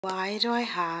Why do I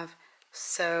have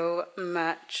so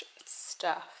much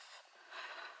stuff?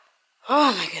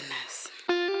 Oh my goodness.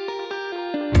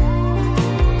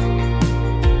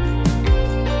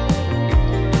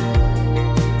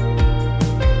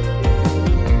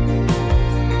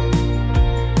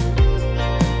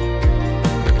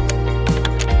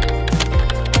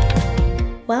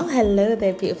 Well, hello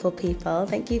there, beautiful people.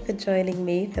 Thank you for joining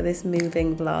me for this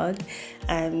moving vlog.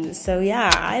 So yeah,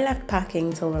 I left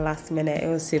packing till the last minute. It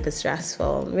was super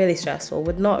stressful, really stressful.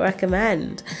 Would not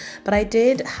recommend. But I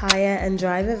did hire and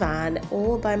drive a van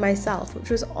all by myself, which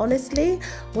was honestly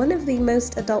one of the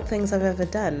most adult things I've ever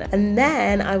done. And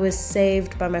then I was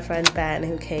saved by my friend Ben,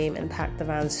 who came and packed the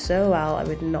van so well. I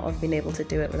would not have been able to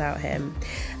do it without him.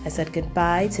 I said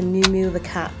goodbye to Mew Mew, the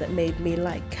cat that made me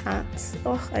like cats.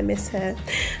 Oh, I miss her.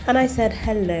 And I said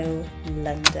hello,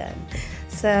 London.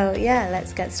 So yeah,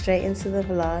 let's get straight into the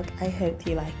vlog. I hope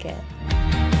you like it.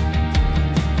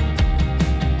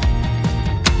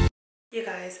 You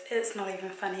guys, it's not even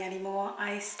funny anymore.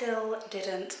 I still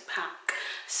didn't pack.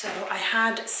 So I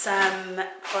had some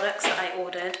products that I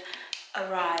ordered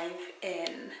arrive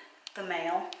in the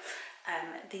mail.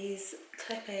 These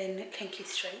clip-in kinky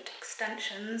straight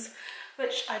extensions,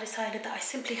 which I decided that I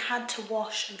simply had to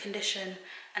wash and condition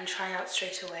and try out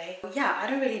straight away. Yeah, I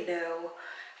don't really know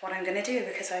what I'm going to do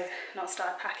because I've not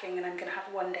started packing and I'm going to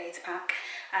have one day to pack.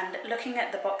 And looking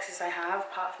at the boxes I have,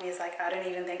 part of me is like, I don't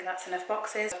even think that's enough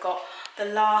boxes. I've got the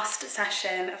last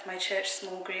session of my church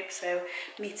small group, so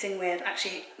meeting with,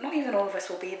 actually not even all of us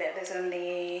will be there. There's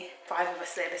only 5 of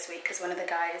us there this week because one of the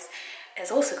guys has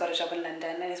also got a job in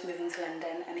London and is moving to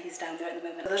London and he's down there at the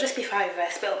moment. There'll just be 5 of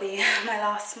us, but it'll be my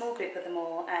last small group with them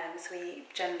all. So we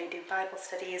generally do Bible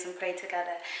studies and pray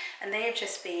together, and they've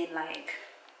just been like,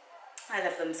 I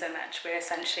love them so much. We're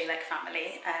essentially like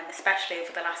family, especially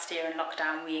over the last year in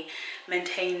lockdown. We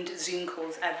maintained Zoom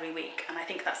calls every week, and I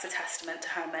think that's a testament to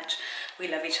how much we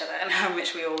love each other and how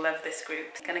much we all love this group.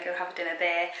 I'm gonna go have dinner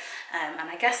there, and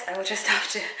I guess I will just have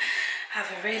to have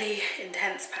a really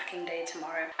intense packing day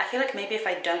tomorrow. I feel like maybe if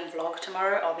I don't vlog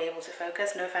tomorrow, I'll be able to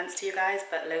focus. No offense to you guys,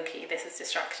 but low-key, this is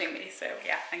distracting me, so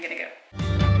yeah, I'm gonna go.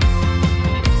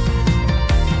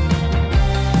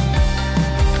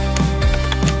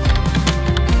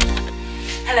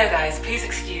 Hello guys, please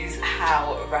excuse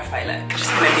how rough I look. I'm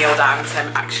just gonna kneel down because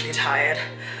I'm actually tired.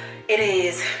 It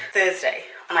is Thursday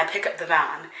and I pick up the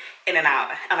van in an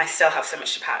hour and I still have so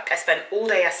much to pack. I spent all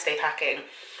day yesterday packing,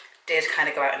 did kind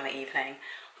of go out in the evening,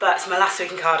 but it's my last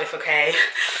week in Cardiff, okay?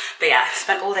 But yeah,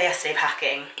 spent all day yesterday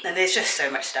packing and there's just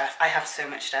so much stuff. I have so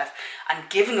much stuff. I'm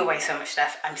giving away so much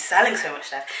stuff. I'm selling so much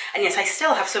stuff. And yes, I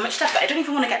still have so much stuff that I don't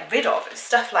even want to get rid of. It's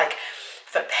stuff like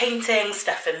for painting,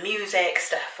 stuff for music,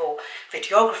 stuff for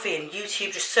videography and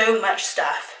YouTube, just so much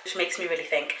stuff, which makes me really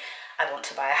think I want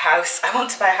to buy a house. I want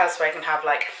to buy a house where I can have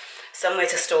like somewhere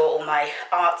to store all my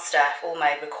art stuff, all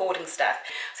my recording stuff.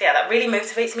 So yeah, that really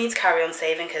motivates me to carry on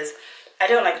saving because I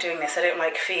don't like doing this. I don't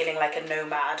like feeling like a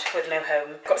nomad with no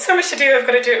home. I've got so much to do, I've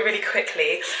got to do it really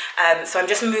quickly. So I'm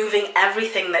just moving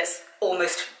everything that's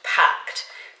almost packed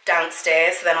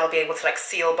downstairs, so then I'll be able to like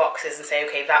seal boxes and say,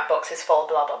 okay, that box is full,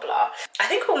 blah blah blah. I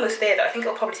think we're almost there though. I think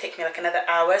it'll probably take me like another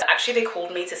hour. Actually, they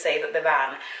called me to say that the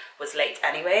van was late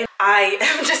anyway. I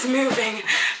am just moving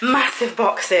massive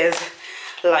boxes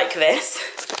like this,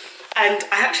 and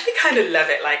I actually kind of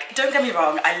love it. Like, don't get me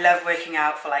wrong, I love working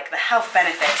out for like the health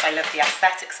benefits, I love the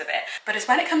aesthetics of it, but it's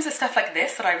when it comes to stuff like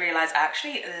this that I realise I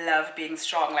actually love being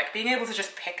strong. Like being able to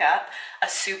just pick up a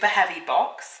super heavy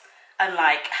box and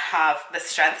like have the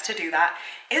strength to do that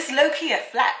is low-key a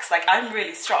flex. Like, I'm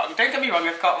really strong. Don't get me wrong,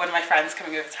 I've got one of my friends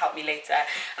coming over to help me later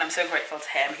and I'm so grateful to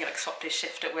him. He like swapped his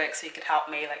shift at work so he could help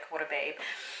me, like what a babe.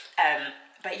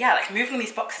 But yeah, like moving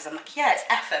these boxes, I'm like, yeah, it's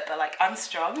effort, but like I'm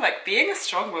strong. Like being a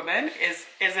strong woman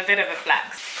is a bit of a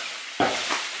flex.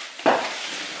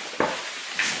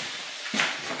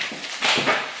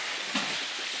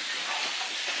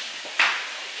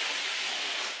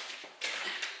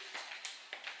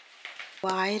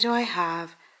 Why do I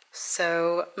have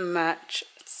so much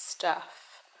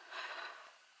stuff?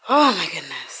 Oh my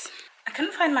goodness. I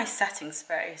couldn't find my setting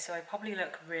spray, so I probably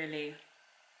look really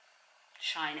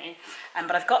shiny.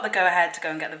 But I've got the go-ahead to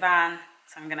go and get the van,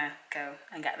 so I'm gonna go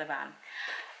and get the van.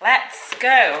 Let's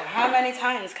go. How many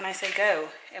times can I say go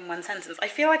in one sentence? I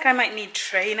feel like I might need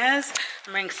trainers.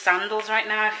 I'm wearing sandals right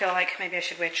now. I feel like maybe I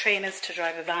should wear trainers to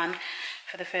drive a van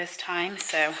for the first time,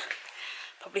 so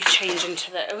probably change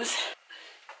into those.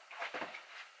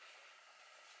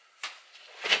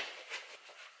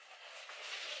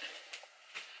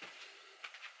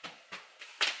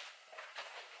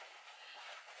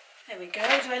 There we go.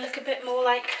 Do I look a bit more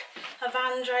like a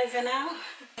van driver now?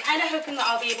 kind of hoping that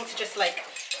I'll be able to just like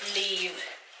leave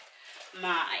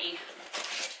my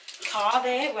car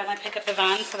there when I pick up the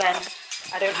van, so then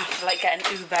I don't have to like get an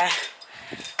Uber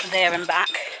there and back,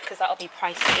 because that'll be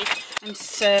pricey. I'm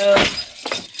so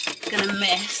gonna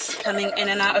miss coming in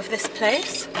and out of this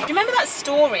place. Do you remember that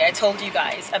story I told you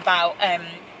guys about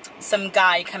some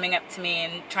guy coming up to me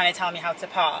and trying to tell me how to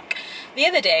park? The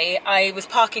other day I was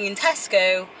parking in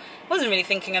Tesco, wasn't really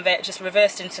thinking of it, just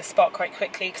reversed into a spot quite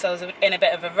quickly because I was in a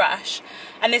bit of a rush,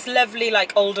 and this lovely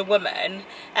like older woman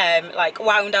like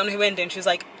wound down her window and she was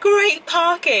like, "Great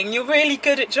parking, you're really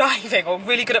good at driving," or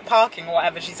 "really good at parking," or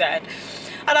whatever she said.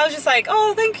 And I was just like,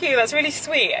 "Oh, thank you, that's really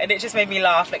sweet." And it just made me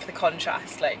laugh, like the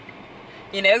contrast, like,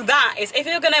 you know, that is, if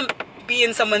you're gonna be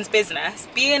in someone's business,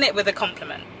 be in it with a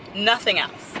compliment, nothing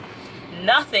else,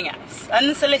 nothing else.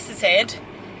 Unsolicited.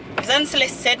 If it's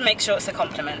unsolicited, make sure it's a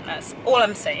compliment. That's all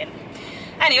I'm saying.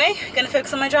 Anyway, I'm gonna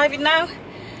focus on my driving now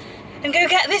and go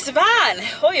get this van.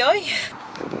 Oi oi.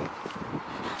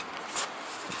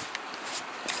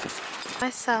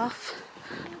 Myself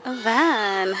a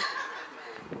van.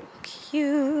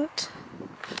 Cute.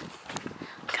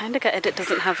 Kind of gutted it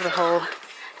doesn't have the whole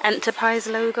Enterprise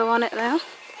logo on it though.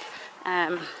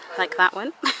 Like that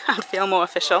one. I'd feel more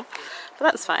official. But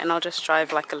that's fine. I'll just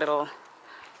drive like a little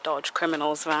Dodge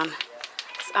Criminals van.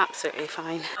 It's absolutely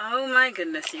fine. Oh my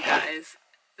goodness, you guys.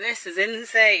 This is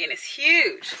insane. It's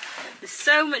huge. There's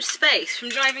so much space from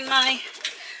driving my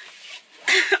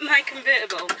my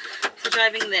convertible to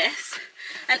driving this.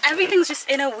 And everything's just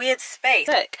in a weird space.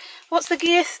 Look, what's the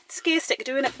gear stick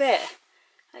doing up there?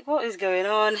 Like, what is going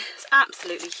on? It's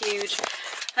absolutely huge.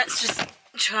 Let's just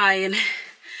try and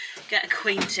get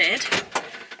acquainted.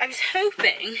 I was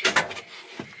hoping,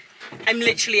 I'm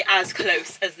literally as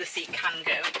close as the seat can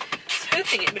go. I was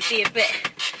hoping it would be a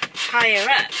bit higher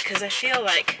up because I feel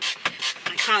like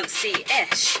I can't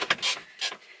see-ish.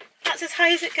 That's as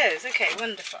high as it goes. Okay,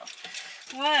 wonderful.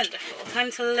 Wonderful.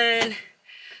 Time to learn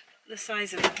the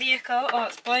size of the vehicle. Oh,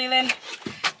 it's boiling.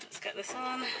 Let's get this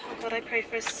on. Oh God, I pray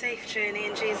for a safe journey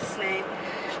in Jesus' name.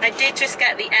 I did just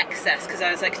get the excess because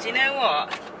I was like, do you know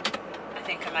what? I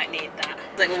think I might need that.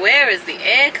 Like, where is the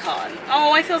aircon?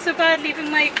 Oh, I feel so bad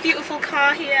leaving my beautiful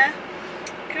car here.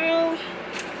 Girl,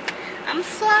 I'm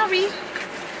sorry.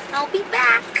 I'll be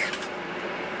back.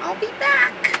 I'll be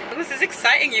back. This is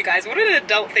exciting, you guys. What an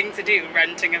adult thing to do,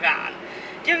 renting a van.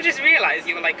 Do you ever just realise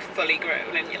you were like fully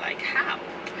grown and you're like, how?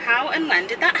 How and when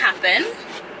did that happen?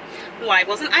 Why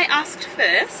wasn't I asked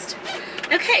first?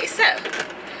 Okay, so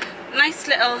nice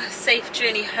little safe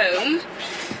journey home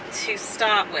to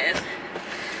start with.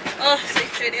 Oh,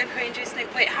 safe journey and praying juice.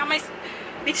 Wait, how am I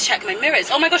need to check my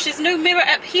mirrors? Oh my gosh, there's no mirror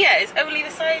up here. It's only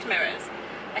the side mirrors.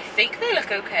 I think they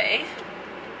look okay.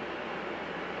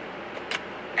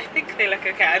 I think they look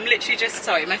okay. I'm literally just,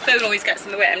 sorry, my phone always gets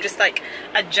in the way. I'm just like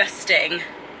adjusting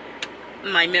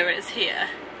my mirrors here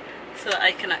so that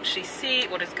I can actually see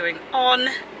what is going on.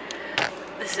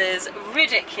 This is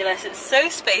ridiculous. It's so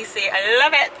spacey. I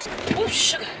love it. Oh,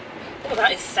 sugar. Oh,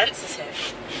 that is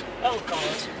sensitive. Oh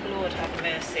God, Lord have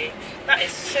mercy. That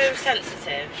is so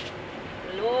sensitive.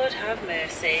 Lord have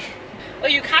mercy. Oh,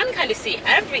 you can kind of see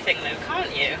everything though,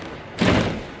 can't you?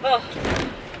 Oh,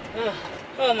 oh,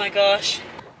 oh my gosh.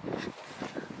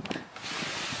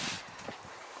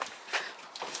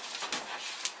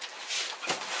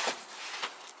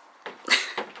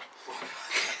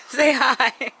 Say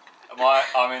hi.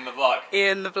 I'm in the vlog. You're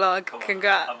in the vlog.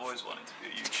 Congrats. I've always wanted to be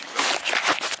a YouTuber.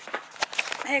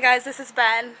 Hey guys, this is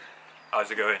Ben. How's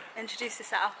it going? Introduce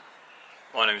yourself.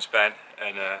 My name's Ben,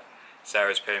 and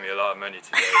Sarah's paying me a lot of money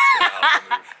today to help her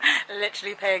move.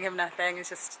 Literally paying him nothing. He's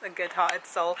just a good-hearted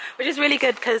soul, which is really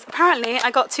good because apparently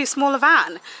I got too small a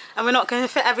van and we're not going to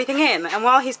fit everything in. And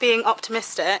while he's being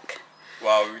optimistic,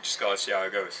 Well, we just gotta see how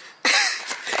it goes.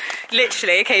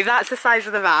 literally, okay, that's the size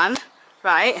of the van,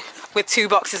 right? With 2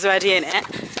 boxes already in it,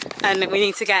 and we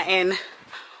need to get in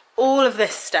all of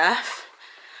this stuff.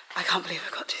 I can't believe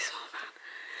I got too small a van.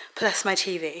 Plus my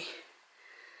TV.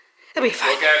 It'll be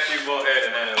fine. We'll get a few more in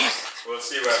and then we'll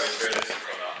see whether it's realistic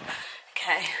or not.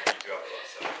 Okay.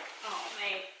 Oh,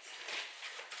 mate.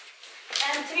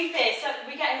 To be fair, so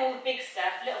we're getting all the big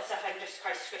stuff. Little stuff I can just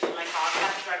try to squish in my car. I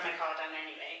have to drive my car down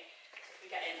anyway. So if we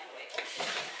get in that way. I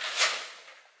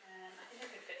think I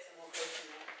could fit some more clothes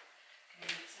in there.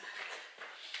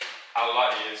 How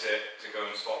likely is it to go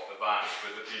and swap the vans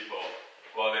with the people?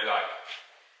 What are they like?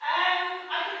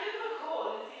 I could give them a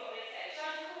call and see what they say. Shall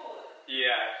I just call them?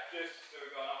 Yeah, just so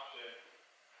we've got an option.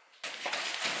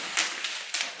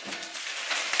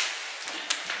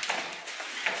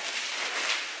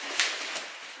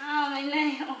 Oh, my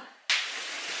nail.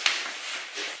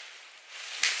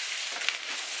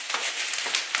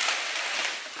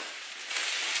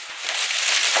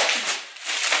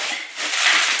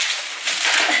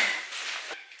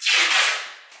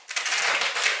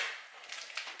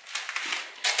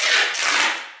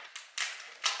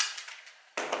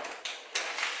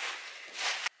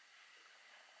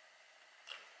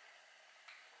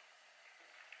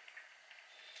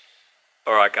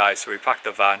 Alright guys, so we packed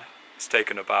the van. It's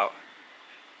taken about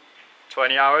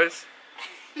 20 hours?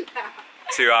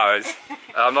 2 hours.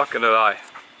 I'm not gonna lie.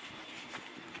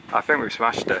 I think we've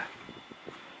smashed it.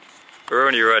 We're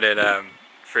only running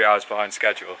 3 hours behind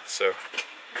schedule, so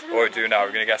what we're doing now,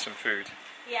 we're gonna get some food.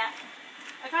 Yeah.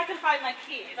 If I can find my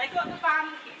keys. I got the van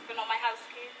keys, but not my house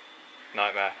keys.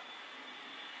 Nightmare.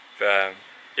 But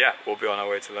yeah, we'll be on our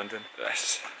way to London.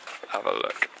 Let's have a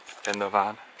look in the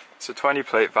van. It's a 20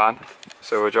 plate van,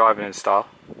 so we're driving in style.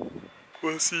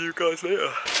 We'll see you guys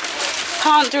later.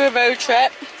 Can't do a road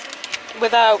trip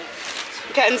without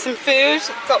getting some food.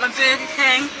 Got my Burger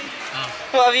King.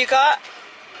 What have you got?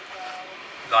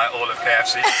 Like all of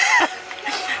KFC.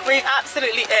 We've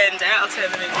absolutely earned it. I'll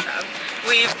turn the music down.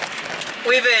 We've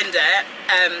earned it.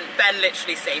 Ben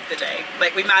literally saved the day.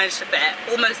 Like, we managed to fit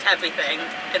almost everything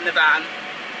in the van,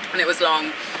 and it was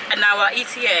long. And now our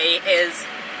ETA is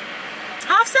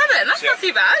 7:30. That's not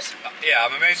too bad. Yeah,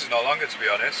 I'm amazed it's not longer, to be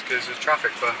honest, because there's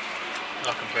traffic, but I'm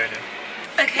not complaining.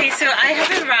 Okay, so I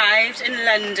have arrived in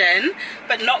London,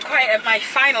 but not quite at my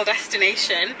final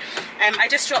destination. I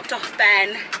just dropped off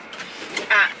Ben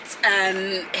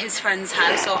at his friend's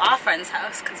house, or our friend's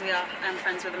house, because we are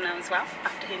friends with him now as well,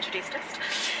 after he introduced us.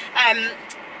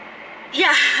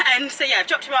 Yeah, and so yeah, I've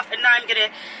dropped him off, and now I'm gonna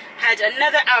head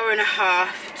another hour and a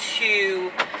half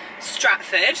to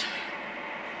Stratford,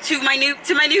 to my new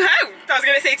home. I was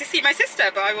gonna say to see my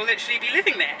sister, but I will literally be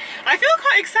living there. And I feel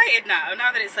quite excited now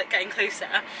that it's like getting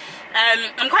closer.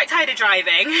 I'm quite tired of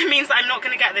driving. It means that I'm not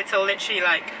gonna get there till literally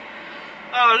like,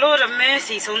 oh Lord of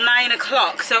mercy, till 9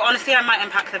 o'clock. So honestly, I might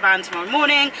unpack the van tomorrow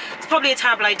morning. It's probably a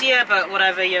terrible idea, but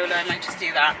whatever, YOLO, I might just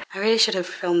do that. I really should have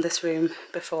filmed this room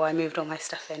before I moved all my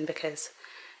stuff in, because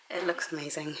it looks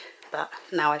amazing. But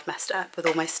now I've messed it up with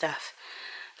all my stuff.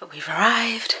 But we've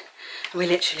arrived, and we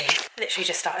literally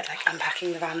just started like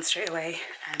unpacking the van straight away.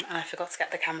 And I forgot to get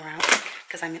the camera out,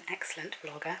 because I'm an excellent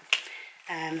vlogger.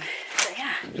 But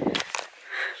yeah,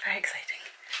 very exciting.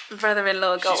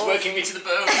 Brother-in-law got She's working me to the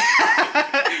bone.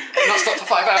 I've not stopped for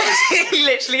 5 hours. You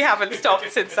literally haven't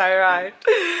stopped since I arrived.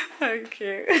 Thank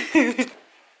you.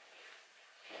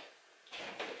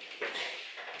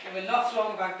 I will not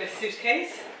long bag this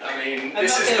suitcase. I mean,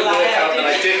 this is the workout that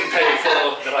I didn't pay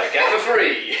for, that I get for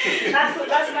free.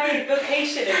 That's my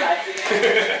vocation in life.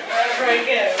 Wherever I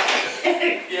go.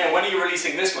 Yeah, when are you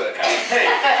releasing this workout? Hey,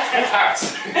 move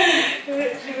house.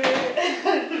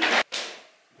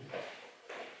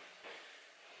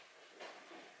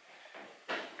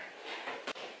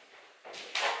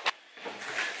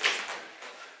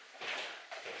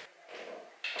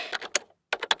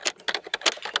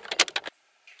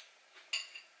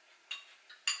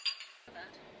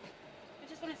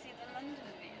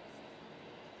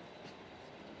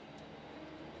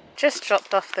 Just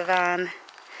dropped off the van.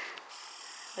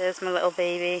 There's my little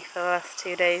baby for the last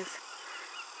 2 days.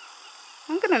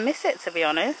 I'm gonna miss it, to be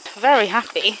honest. Very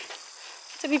happy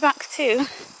to be back too.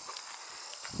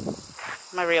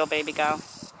 My real baby girl.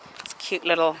 It's a cute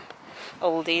little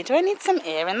oldie. Do I need some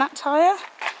air in that tyre?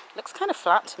 Looks kind of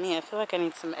flat to me. I feel like I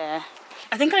need some air.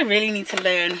 I think I really need to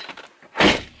learn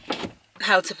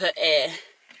how to put air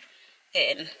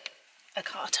in a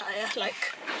car tyre.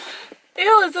 Like,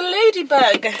 ew, it's a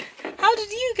ladybug. How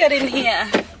did you get in here?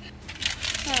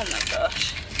 Oh my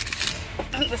gosh.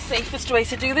 I think the safest way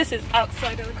to do this is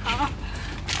outside of the car.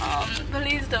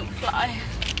 Please don't fly.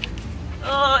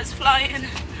 Oh, it's flying.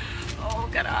 Oh,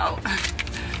 get out.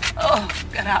 Oh,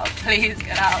 get out. Please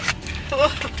get out.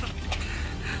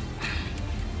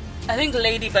 I think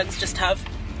ladybugs just have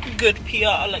good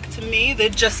PR. Like, to me, they're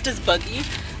just as buggy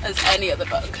as any other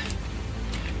bug.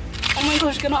 Oh my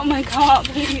gosh, get out of my car,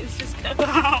 please. Just get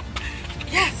out.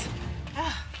 Yes.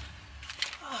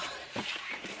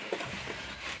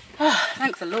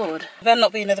 Thank the Lord. There'll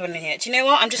not be another one in here. Do you know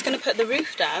what? I'm just going to put the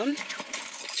roof down,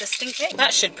 just in case.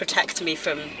 That should protect me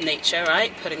from nature,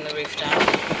 right? Putting the roof down.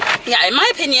 Yeah, in my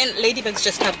opinion, ladybugs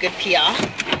just have good PR,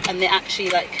 and they're actually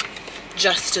like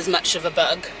just as much of a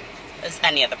bug as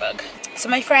any other bug. So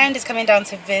my friend is coming down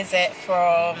to visit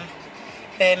from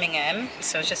Birmingham,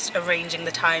 so I was just arranging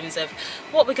the times of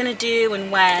what we're going to do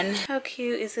and when. How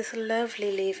cute is this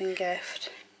lovely leaving gift?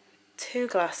 2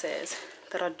 glasses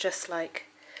that are just like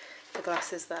the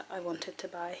glasses that I wanted to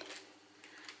buy.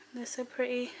 They're so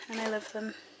pretty and I love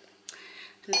them.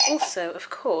 And also, of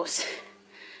course,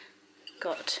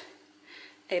 got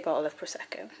a bottle of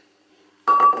Prosecco.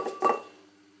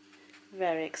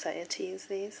 Very excited to use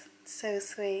these. So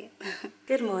sweet.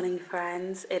 Good morning,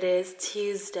 friends. It is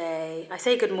Tuesday. I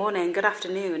say good morning, good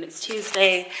afternoon. It's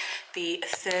Tuesday the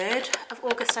 3rd of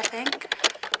August, I think.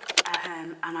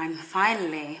 And I'm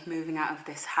finally moving out of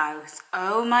this house.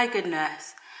 Oh my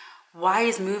goodness. Why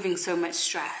is moving so much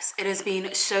stress? It has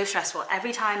been so stressful.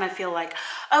 Every time I feel like,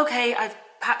 okay, I've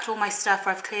packed all my stuff or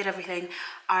I've cleared everything,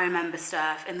 I remember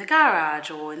stuff in the garage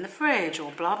or in the fridge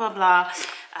or blah, blah, blah.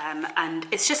 And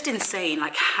it's just insane,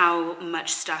 like how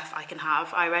much stuff I can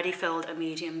have. I already filled a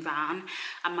medium van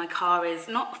and my car is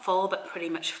not full, but pretty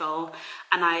much full.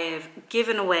 And I have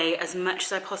given away as much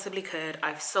as I possibly could.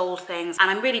 I've sold things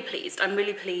and I'm really pleased. I'm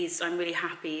really pleased. I'm really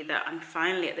happy that I'm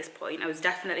finally at this point. I was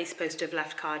definitely supposed to have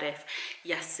left Cardiff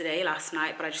yesterday, last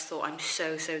night, but I just thought I'm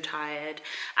so tired.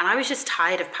 And I was just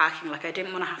tired of packing. Like I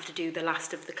didn't want to have to do the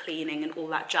last of the cleaning and all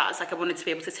that jazz. Like I wanted to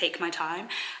be able to take my time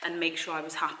and make sure I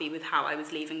was happy with how I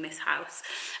was leaving this house.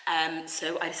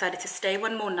 So I decided to stay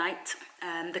one more night.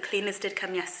 The cleaners did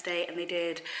come yesterday and they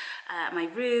did my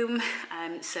room.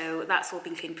 So that's all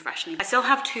been cleaned professionally. I still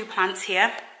have 2 plants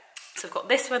here. So I've got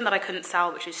this one that I couldn't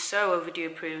sell, which is so overdue a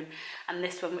prune, and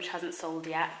this one which hasn't sold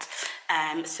yet.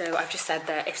 So I've just said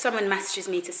that if someone messages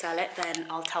me to sell it, then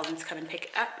I'll tell them to come and pick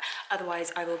it up.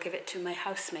 Otherwise, I will give it to my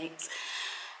housemates.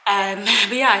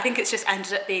 But yeah, I think it's just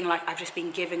ended up being like I've just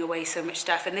been giving away so much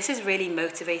stuff, and this is really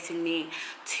motivating me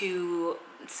to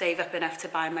save up enough to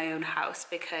buy my own house,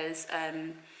 because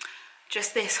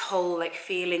just this whole like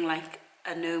feeling like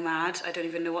a nomad, I don't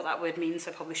even know what that word means,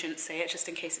 so I probably shouldn't say it just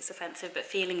in case it's offensive, but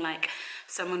feeling like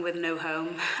someone with no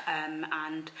home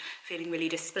and feeling really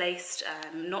displaced,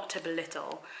 not to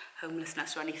belittle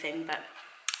homelessness or anything, but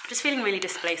just feeling really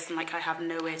displaced and like I have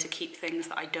nowhere to keep things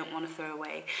that I don't want to throw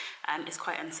away. It's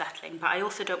quite unsettling, but I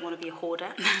also don't want to be a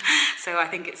hoarder. So I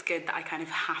think it's good that I kind of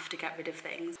have to get rid of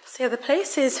things. So yeah, the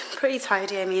place is pretty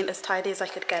tidy. I mean, as tidy as I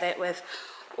could get it with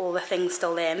all the things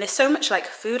still there. And there's so much like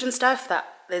food and stuff that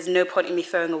there's no point in me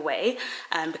throwing away,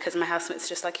 because my housemate's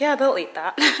just like, yeah, they'll eat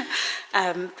that.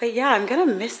 But yeah, I'm gonna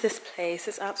miss this place.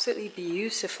 It's absolutely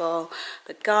beautiful.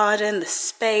 The garden, the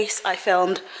space. I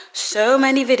filmed so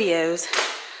many videos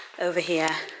over here.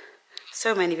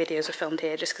 So many videos were filmed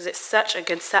here just because it's such a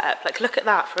good setup. Like look at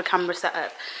that for a camera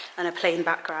setup and a plain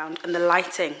background, and the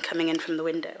lighting coming in from the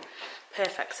window.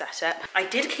 Perfect setup. I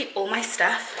did keep all my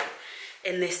stuff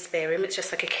in this spare room. It's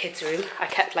just like a kid's room. I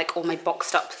kept like all my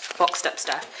boxed up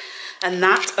stuff, and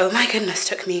that, oh my goodness,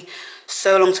 took me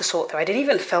so long to sort through. I didn't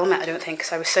even film it, I don't think,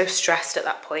 because I was so stressed at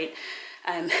that point.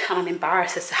 And I'm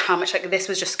embarrassed as to how much, like this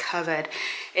was just covered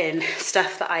in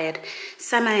stuff that I had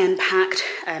semi-unpacked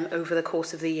over the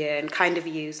course of the year and kind of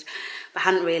used, but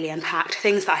hadn't really unpacked.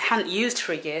 Things that I hadn't used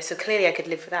for a year, so clearly I could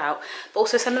live without, but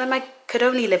also some of them I could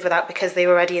only live without because they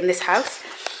were already in this house.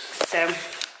 So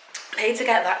paid to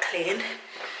get that cleaned.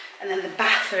 And then the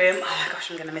bathroom, oh my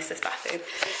gosh, I'm gonna miss this bathroom.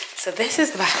 So this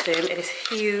is the bathroom. It is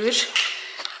huge.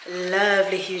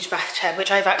 Lovely huge bathtub, which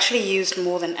I've actually used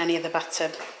more than any other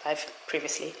bathtub I've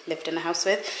previously lived in a house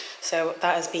with, so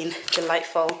that has been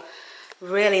delightful.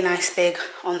 Really nice big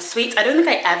ensuite. I don't think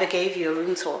I ever gave you a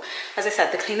room tour. As I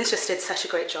said, the cleaners just did such a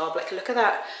great job. Like look at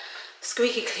that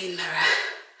squeaky clean mirror.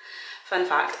 Fun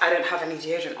fact, I don't have any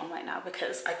deodorant on right now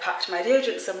because I packed my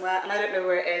deodorant somewhere and I don't know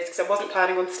where it is, because I wasn't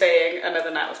planning on staying another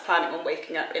night. I was planning on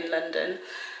waking up in London.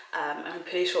 I'm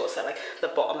pretty sure it's at like the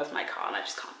bottom of my car and I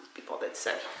just can't be bothered.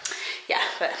 So yeah,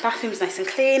 but bathroom's nice and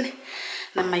clean. And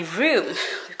then my room,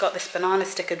 we've got this banana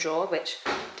sticker drawer, which,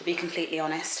 to be completely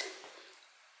honest,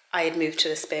 I had moved to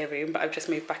the spare room, but I've just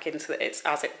moved back into it. It's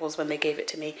as it was when they gave it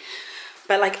to me.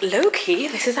 But like low-key,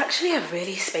 this is actually a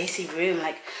really spacey room.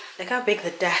 Like look how big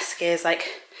the desk is. Like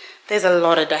there's a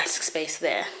lot of desk space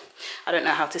there. I don't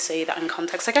know how to say that in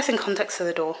context. I guess in context of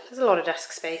the door, there's a lot of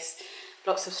desk space.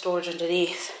 Lots of storage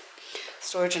underneath.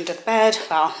 Storage under the bed.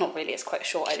 Well, not really, it's quite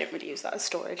short. I didn't really use that as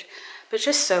storage. But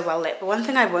just so well lit. But one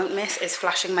thing I won't miss is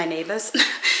flashing my neighbours.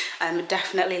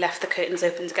 Definitely left the curtains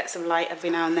open to get some light every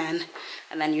now and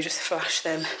then you just flash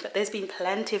them. But there's been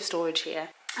plenty of storage here.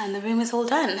 And the room is all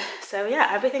done. So yeah,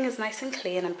 everything is nice and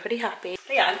clean. I'm pretty happy.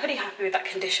 But yeah, I'm pretty happy with that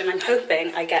condition. I'm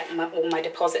hoping I get all my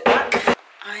deposit back.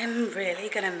 I am really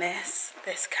gonna miss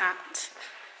this cat.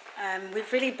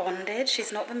 We've really bonded.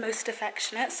 She's not the most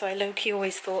affectionate, so I low-key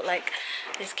always thought like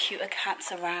there's cuter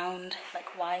cats around,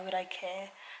 like why would I care?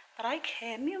 But I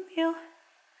care. Meow meow.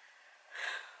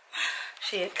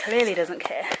 She clearly doesn't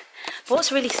care. But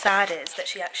what's really sad is that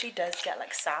she actually does get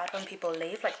like sad when people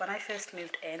leave. Like when I first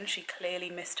moved in, she clearly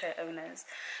missed her owners,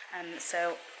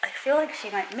 so I feel like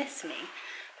she might miss me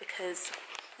because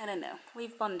I don't know,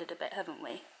 we've bonded a bit, haven't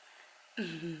we?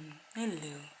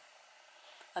 Hello.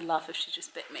 I'd laugh if she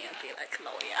just bit me. I'd be like,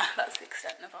 lol, yeah, that's the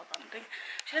extent of our bonding.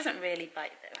 She doesn't really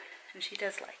bite though, and she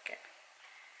does like it.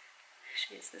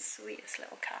 She is the sweetest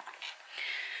little cat.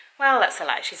 Well, that's a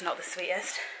lie, she's not the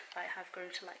sweetest, but I have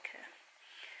grown to like her.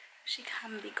 She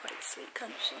can be quite sweet,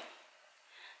 can't she?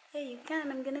 Hey, you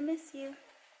can. I'm gonna miss you.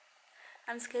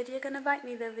 I'm scared you're gonna bite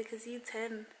me though, because you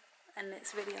turn and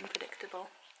it's really unpredictable,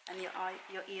 and your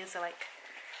ears are like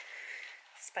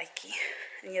spiky,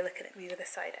 and you're looking at me with a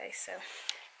side eye. So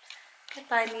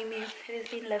goodbye, Mimi. It has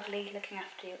been lovely looking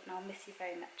after you, and I'll miss you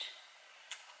very much.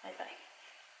 Bye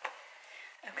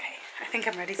bye. Okay, I think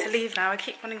I'm ready to leave now. I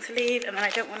keep wanting to leave and then I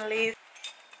don't want to leave.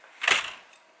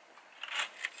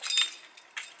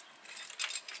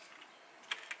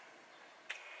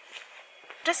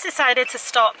 Just decided to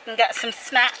stop and get some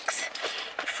snacks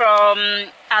from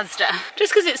Asda,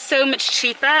 just because it's so much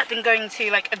cheaper than going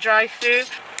to like a drive-through.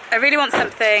 I really want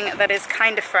something that is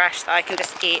kind of fresh that I can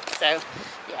just eat, so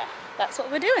yeah, that's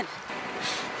what we're doing.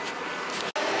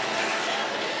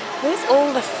 Where's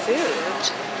all the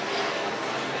food?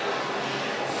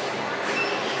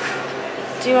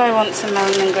 Do I want some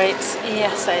melon and grapes?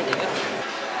 Yes, I do.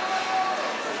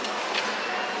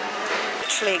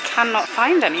 Literally cannot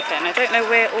find anything. I don't know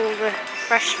where all the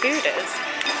fresh food is.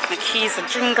 My keys are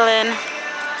jingling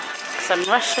because I'm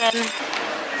rushing.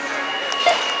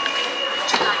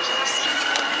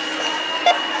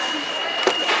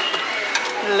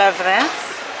 Love this.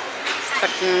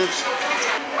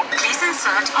 Please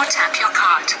insert or tap your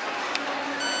card.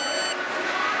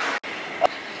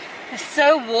 It's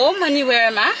so warm when you wear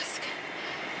a mask.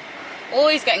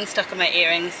 Always getting stuck on my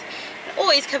earrings.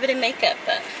 Always covered in makeup,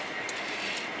 but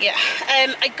yeah.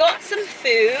 I got some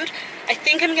food. I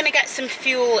think I'm gonna get some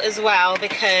fuel as well,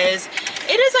 because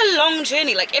it is a long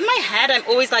journey. Like in my head, I'm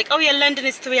always like, oh yeah, London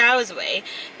is 3 hours away.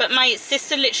 But my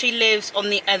sister literally lives on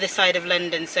the other side of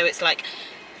London, so it's like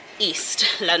East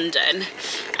London.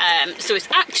 So it's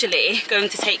actually going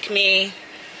to take me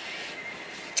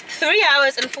 3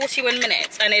 hours and 41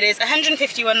 minutes, and it is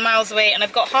 151 miles away, and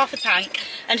I've got half a tank.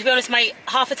 And to be honest, my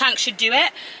half a tank should do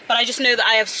it, but I just know that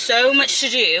I have so much to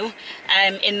do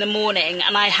in the morning,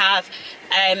 and I have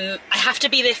to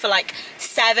be there for like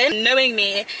 7. Knowing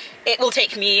me, it will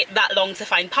take me that long to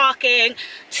find parking,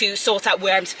 to sort out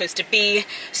where I'm supposed to be.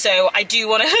 So I do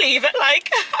want to leave at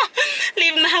like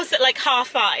leaving the house at like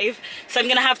 5:30. So I'm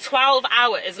gonna have 12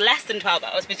 hours, less than 12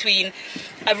 hours, between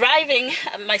arriving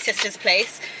at my sister's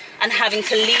place and having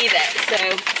to leave it.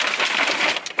 So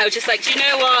I was just like, do you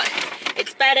know what?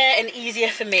 It's better and easier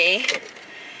for me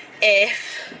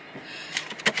if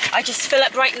I just fill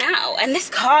up right now. And this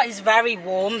car is very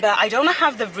warm, but I don't want to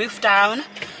have the roof down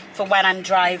for when I'm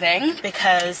driving,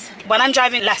 because when I'm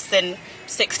driving less than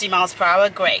 60 miles per hour,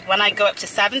 great. When I go up to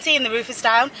 70 and the roof is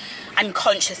down, I'm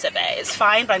conscious of it. It's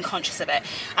fine, but I'm conscious of it.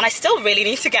 And I still really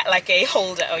need to get like a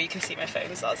holder. Oh, you can see my phone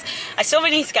as well. I still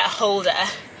really need to get a holder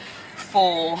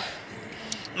for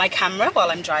my camera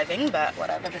while I'm driving, but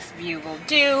whatever, this view will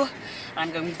do.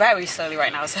 I'm going very slowly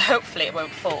right now, so hopefully it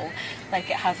won't fall like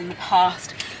it has in the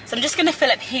past. So I'm just gonna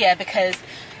fill up here, because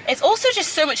it's also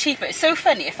just so much cheaper. It's so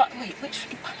funny. If I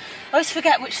always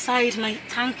forget which side my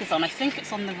tank is on. I think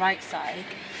it's on the right side.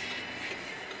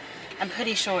 I'm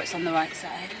pretty sure it's on the right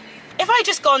side. If I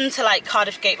just gone to like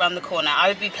Cardiff Gate round the corner, I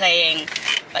would be paying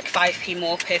like 5p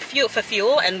more per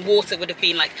fuel, and water would have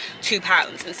been like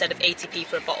 £2 instead of 80p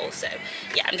for a bottle. So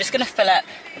yeah, I'm just gonna fill up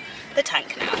the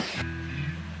tank now.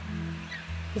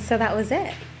 So that was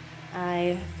it.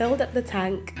 I filled up the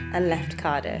tank and left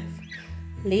Cardiff,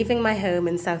 leaving my home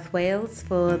in South Wales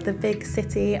for the big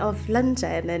city of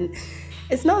London. And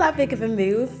it's not that big of a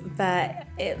move, but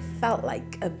it felt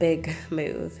like a big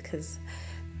move because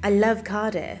I love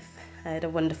Cardiff. I had a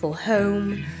wonderful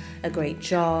home, a great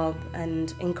job,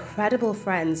 and incredible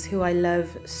friends who I love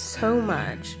so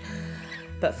much.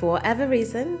 But for whatever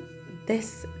reason,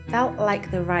 this felt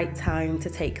like the right time to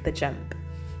take the jump.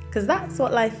 Because that's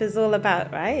what life is all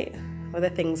about, right? Whether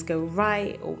things go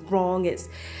right or wrong, it's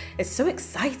so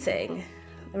exciting.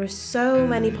 There are so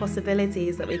many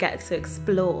possibilities that we get to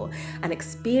explore and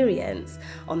experience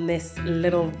on this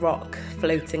little rock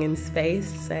floating in space.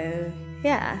 So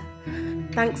yeah,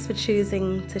 thanks for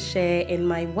choosing to share in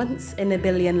my once in a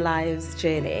billion lives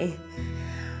journey.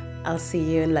 I'll see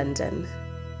you in London.